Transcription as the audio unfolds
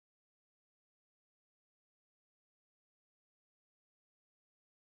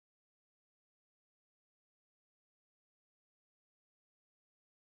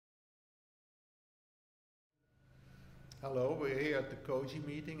Hello, we're here at the Koji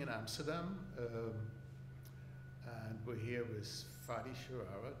meeting in Amsterdam, and we're here with Fady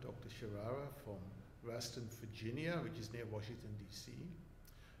Sharara, Dr. Sharara from Western Virginia, which is near Washington, D.C.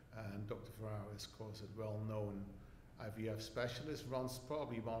 And Dr. Sharara is, of course, a well-known IVF specialist, runs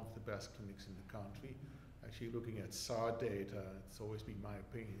probably one of the best clinics in the country. Actually, looking at SAR data, it's always been my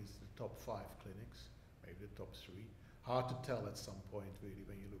opinion, it's the top 5 clinics, maybe the top 3. Hard to tell at some point, really,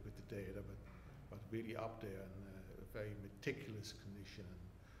 when you look at the data, but really up there, and a very meticulous clinician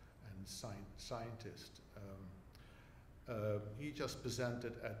and scientist. He just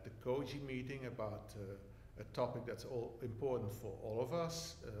presented at the Koji meeting about a topic that's all important for all of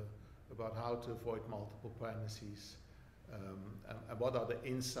us, about how to avoid multiple pregnancies, and what are the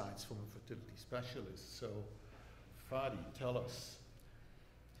insights from a fertility specialist. So, Fady, tell us,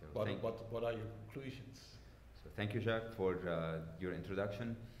 what are your conclusions? So thank you, Jacques, for your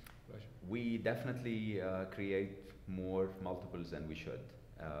introduction. Pleasure. We definitely create more multiples than we should.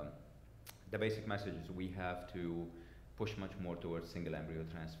 The basic message is we have to push much more towards single embryo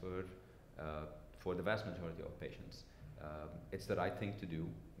transfer for the vast majority of patients. It's the right thing to do.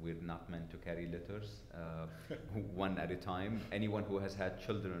 We're not meant to carry litters one at a time. Anyone who has had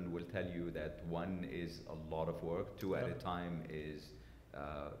children will tell you that one is a lot of work, two at a time is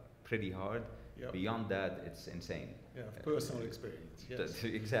pretty hard. Yep. Beyond that, it's insane. Yeah, personal experience. Yes.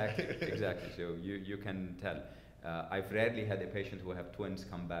 Exactly, exactly. So you can tell. I've rarely had a patient who have twins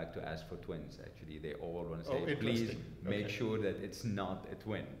come back to ask for twins. Actually, they all want to say, please make sure that it's not a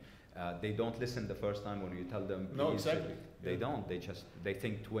twin. They don't listen the first time when you tell them. Please. No, exactly. They don't. They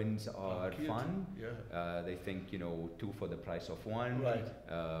think twins are fun. Yeah. They think 2 for the price of 1. Right.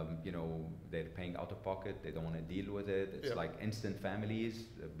 They're paying out of pocket. They don't want to deal with it. It's like instant families.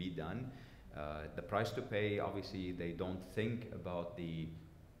 Be done. The price to pay. Obviously, they don't think about the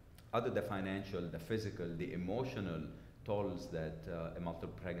financial, the physical, the emotional tolls that a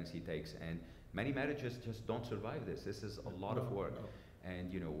multiple pregnancy takes, and many marriages just don't survive this. This is a lot of work. No.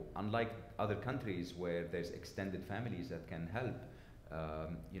 And unlike other countries where there's extended families that can help,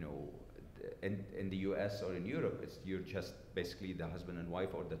 in the US or in Europe, you're just basically the husband and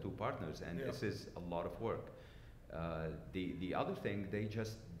wife or the 2 partners, and this is a lot of work. The other thing, they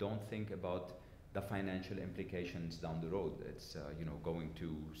just don't think about the financial implications down the road. It's going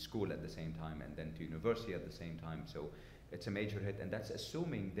to school at the same time and then to university at the same time. So it's a major hit, and that's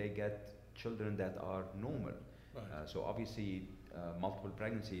assuming they get children that are normal. Right. So obviously, multiple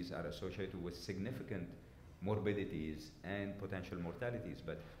pregnancies are associated with significant morbidities and potential mortalities,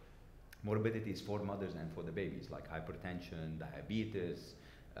 but morbidities for mothers and for the babies, like hypertension, diabetes,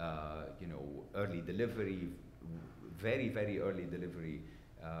 early delivery, very, very early delivery,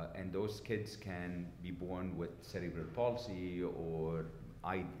 and those kids can be born with cerebral palsy or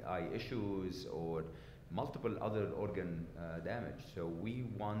eye issues or multiple other organ damage. So we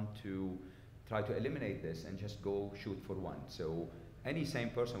want to try to eliminate this and just go shoot for 1. So any sane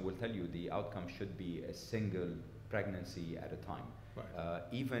person will tell you the outcome should be a single pregnancy at a time. Right.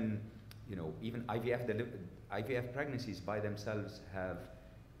 Even IVF pregnancies by themselves have,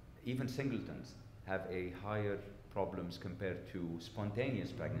 even singletons have a higher problems compared to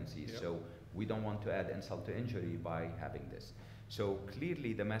spontaneous pregnancies. Yep. So we don't want to add insult to injury by having this. So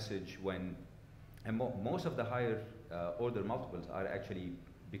clearly the message most of the higher order multiples are actually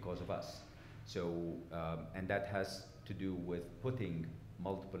because of us. So, and that has to do with putting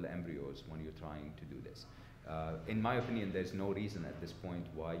multiple embryos when you're trying to do this. In my opinion, there's no reason at this point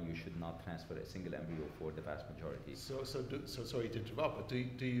why you should not transfer a single embryo for the vast majority. So sorry to interrupt, but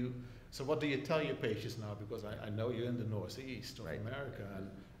so what do you tell your patients now? Because I know you're in the northeast of America,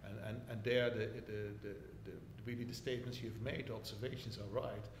 and there really the statements you've made, observations are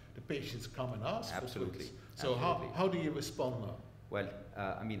right. The patients come and ask for twins. So how do you respond now? Well,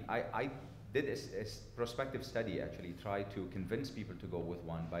 I did a prospective study, actually, try to convince people to go with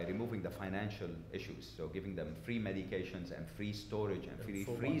 1 by removing the financial issues, so giving them free medications and free storage and free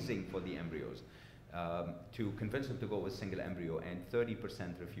freezing for the embryos, to convince them to go with single embryo, and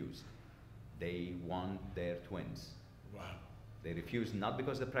 30% refused. They want their twins. Wow. They refused, not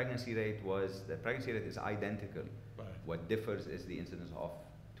because the pregnancy rate is identical. Right. What differs is the incidence of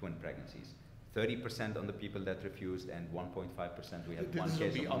twin pregnancies. 30% on the people that refused, and 1.5% we had one case. This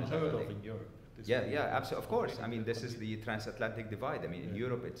would be unheard of in Europe. Absolutely. Of course. This is the transatlantic divide. In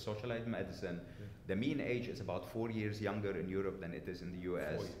Europe, it's socialized medicine. Yeah. The mean age is about 4 years younger in Europe than it is in the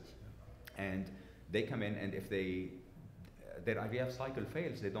US. 4 years, And they come in, and if their IVF cycle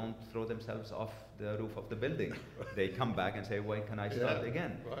fails, they don't throw themselves off the roof of the building. They come back and say, when can I start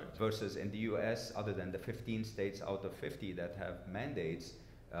again? Right. Versus in the US, other than the 15 states out of 50 that have mandates,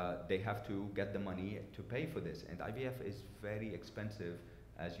 they have to get the money to pay for this. And IVF is very expensive,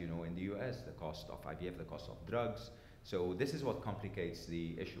 as you know, in the US, the cost of IVF, the cost of drugs. So this is what complicates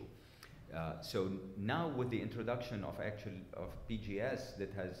the issue. So now with the introduction of PGS,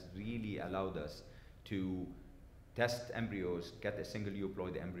 that has really allowed us to test embryos, get a single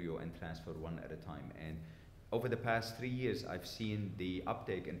euploid embryo and transfer one at a time. And over the past 3 years, I've seen the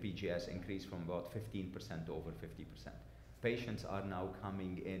uptake in PGS increase from about 15% to over 50%. Patients are now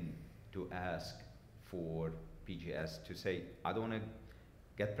coming in to ask for PGS, to say, I don't want to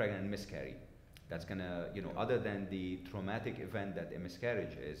get pregnant and miscarry. That's gonna, other than the traumatic event that a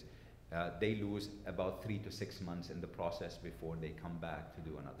miscarriage is, they lose about 3 to 6 months in the process before they come back to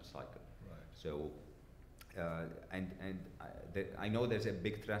do another cycle. Right. So, I know there's a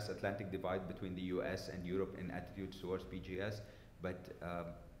big transatlantic divide between the US and Europe in attitudes towards PGS, but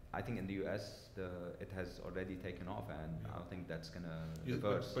I think in the US it has already taken off, and I don't think that's going to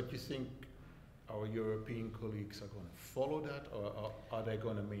reverse. But you think our European colleagues are going to follow that, or are they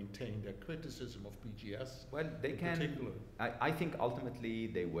going to maintain their criticism of PGS? Well, they can. I think ultimately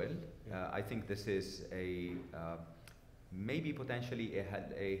they will. Yeah. I think this is a maybe potentially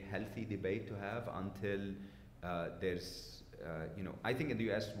a healthy debate to have until there's, I think in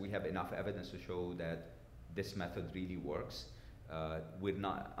the US we have enough evidence to show that this method really works. We're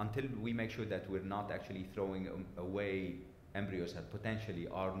not, until we make sure that we're not actually throwing away embryos that potentially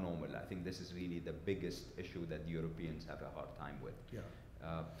are normal. I think this is really the biggest issue that the Europeans have a hard time with. Yeah.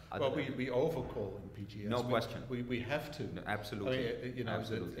 Well, we overcall in PGS. No question. We have to. No, absolutely. I mean,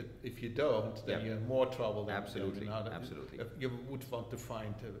 absolutely. If you don't, then you're in more trouble than absolutely. Absolutely. You would want to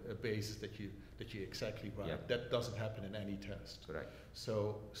find a basis that you exactly right. Yep. That doesn't happen in any test. Correct.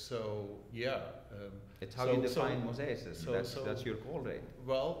 So yeah. It's how you define mosaicism. That's your call rate.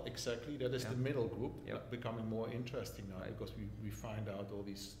 Well, exactly. That is the middle group becoming more interesting now, right. because we find out all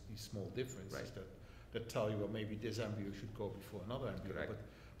these small differences right. that tell you, well, maybe this embryo should go before another embryo. Correct.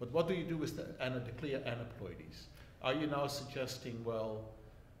 But what do you do with the clear aneuploidies? Are you now suggesting, well,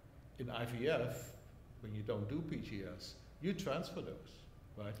 in IVF, when you don't do PGS, you transfer those,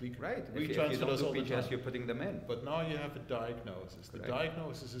 right? Right. We if transfer you don't those do all the PGS, time. you're putting them in. But now you have a diagnosis. Correct. The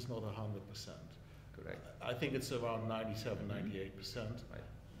diagnosis is not 100%. Correct. I think it's around 97, 98%. Right.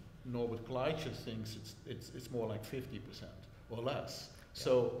 Norbert Gleitscher thinks it's more like 50% or less. Yeah.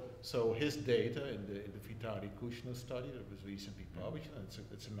 So his data in the Fady Sharara study that was recently published, and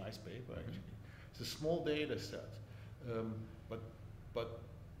it's a nice paper actually. It's a small data set, but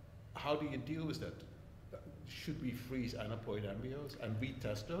how do you deal with that? Should we freeze aneuploid embryos and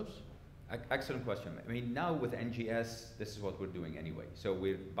retest those? Excellent question. I mean, now with NGS, this is what we're doing anyway. So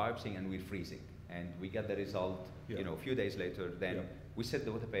we're biopsying and we're freezing, and we get the result. A few days later. Then we sit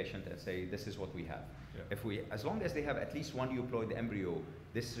with the patient and say, this is what we have. Yeah. As long as they have at least one euploid embryo,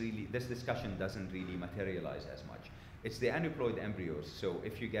 this discussion doesn't really materialize as much. It's the aneuploid embryos. So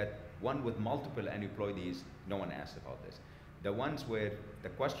if you get one with multiple aneuploidies, no one asks about this. The ones where the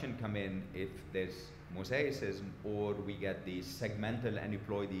question come in, if there's mosaicism or we get these segmental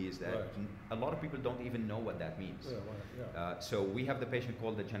aneuploidies that a lot of people don't even know what that means. So we have the patient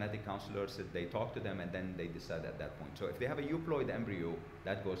call the genetic counselors, they talk to them, and then they decide at that point. So if they have a euploid embryo,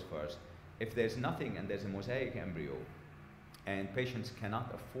 that goes first. If there's nothing and there's a mosaic embryo, and patients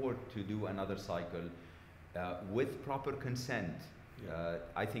cannot afford to do another cycle, with proper consent,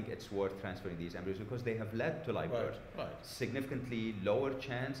 I think it's worth transferring these embryos because they have led to live birth. Significantly lower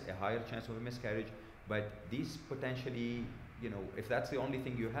chance, a higher chance of a miscarriage, but these potentially, if that's the only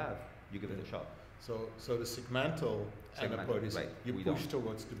thing you have, you give it a shot. So the segmental aneuploidies, you push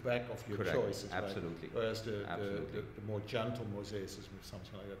towards the back of your choices, absolutely. Right? Whereas the more gentle mosaicism,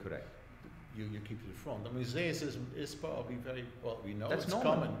 something like that, correct. You keep to the front. I mean, mosaicism is probably very, well, we know that's it's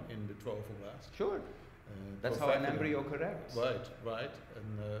normal. Common in the trophoblast. Sure. That's how an embryo corrects. Right.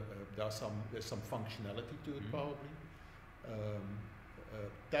 And there's some functionality to it, probably.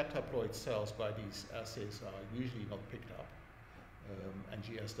 Tetraploid cells by these assays are usually not picked up.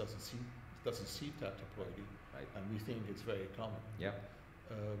 NGS doesn't see tetraploidy, and we think it's very common. Yeah.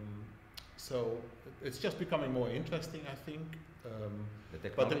 So it's just becoming more interesting, I think. The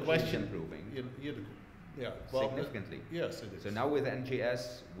technology but the question, is improving. Significantly. Yes, it is. So now with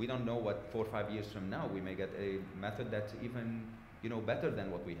NGS, we don't know what 4 or 5 years from now we may get a method that's even better than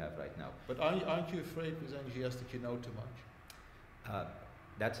what we have right now. But aren't you afraid with NGS that you know too much?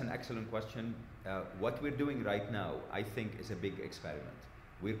 That's an excellent question. What we're doing right now, I think, is a big experiment.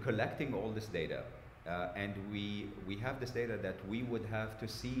 We're collecting all this data, and we have this data that we would have to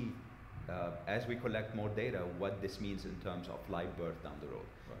see as we collect more data, what this means in terms of live birth down the road.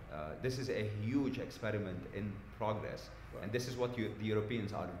 Right. This is a huge experiment in progress, Right. and this is what the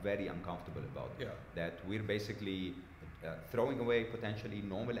Europeans are very uncomfortable about. Yeah. That we're basically throwing away potentially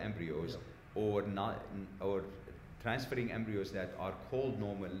normal embryos, Yeah. or not, or transferring embryos that are called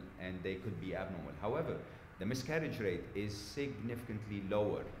normal and they could be abnormal. However, the miscarriage rate is significantly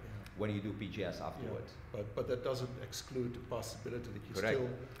lower when you do PGS afterwards. Yeah. But that doesn't exclude the possibility that you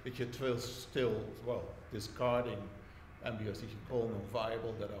Correct. still discarding embryos that you call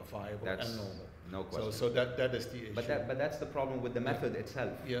non-viable that are viable That's and normal. no question. So that is the issue. But that's the problem with the method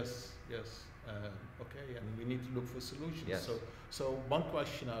itself. Yes, yes. Okay, and we need to look for solutions. Yes. So one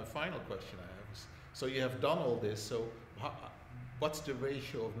question, final question I have is, so you have done all this, so what's the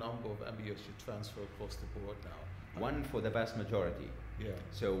ratio of number of embryos you transfer across the board now? One for the vast majority. Yeah.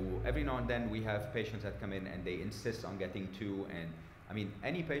 So every now and then we have patients that come in and they insist on getting 2, and I mean,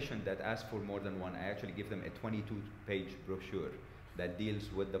 any patient that asks for more than 1, I actually give them a 22-page brochure that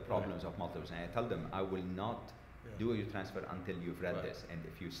deals with the problems of multiples, and I tell them, I will not do your transfer until you've read this, and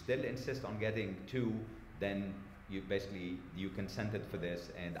if you still insist on getting 2, then you basically, you consented for this,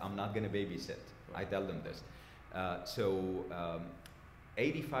 and I'm not going to babysit. I tell them this.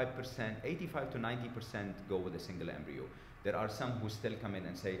 85 to 90% go with a single embryo. There are some who still come in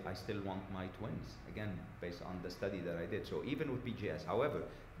and say, I still want my twins, again, based on the study that I did. So even with PGS, however,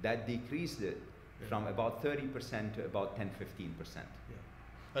 that decreased it from about 30% to about 10-15%. Yeah.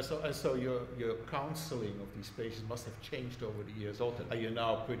 And so your counseling of these patients must have changed over the years. Totally. Are you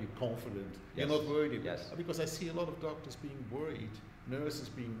now pretty confident? Yes. You're not worried? Yes. Because I see a lot of doctors being worried, nurses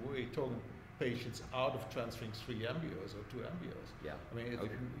being worried, talking patients out of transferring 3 embryos or 2 embryos. Yeah. I mean,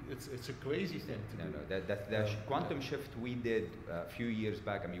 it's a crazy thing to do. No, the quantum shift we did a few years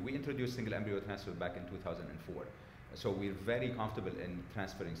back, I mean, we introduced single embryo transfer back in 2004. So we're very comfortable in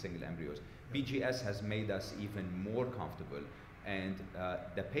transferring single embryos. PGS has made us even more comfortable, and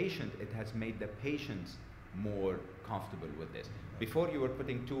it has made the patients more comfortable with this. Before, you were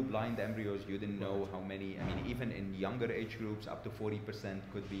putting 2 blind embryos, you didn't know how many, I mean, even in younger age groups, up to 40%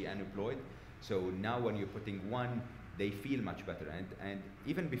 could be aneuploid. So now when you're putting 1, they feel much better. And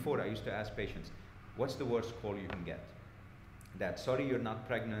even before, I used to ask patients, what's the worst call you can get? That, sorry, you're not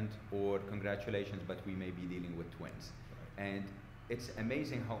pregnant, or congratulations, but we may be dealing with twins. And it's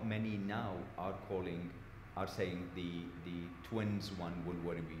amazing how many now are saying the twins one will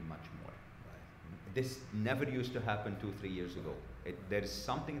worry me much more. This never used to happen 2-3 years ago. There's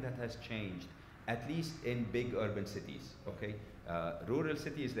something that has changed, at least in big urban cities, okay? Rural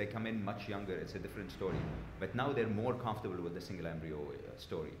cities, they come in much younger, it's a different story. But now they're more comfortable with the single embryo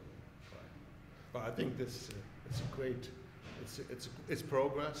story. Well, I think it's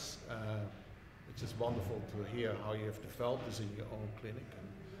progress. It's just wonderful to hear how you have developed this in your own clinic. And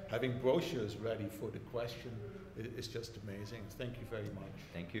having brochures ready for the question is just amazing. Thank you very much.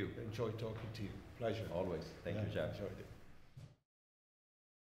 Thank you. Enjoy talking to you. Pleasure. Always. Thank you, Jack. Enjoyed it.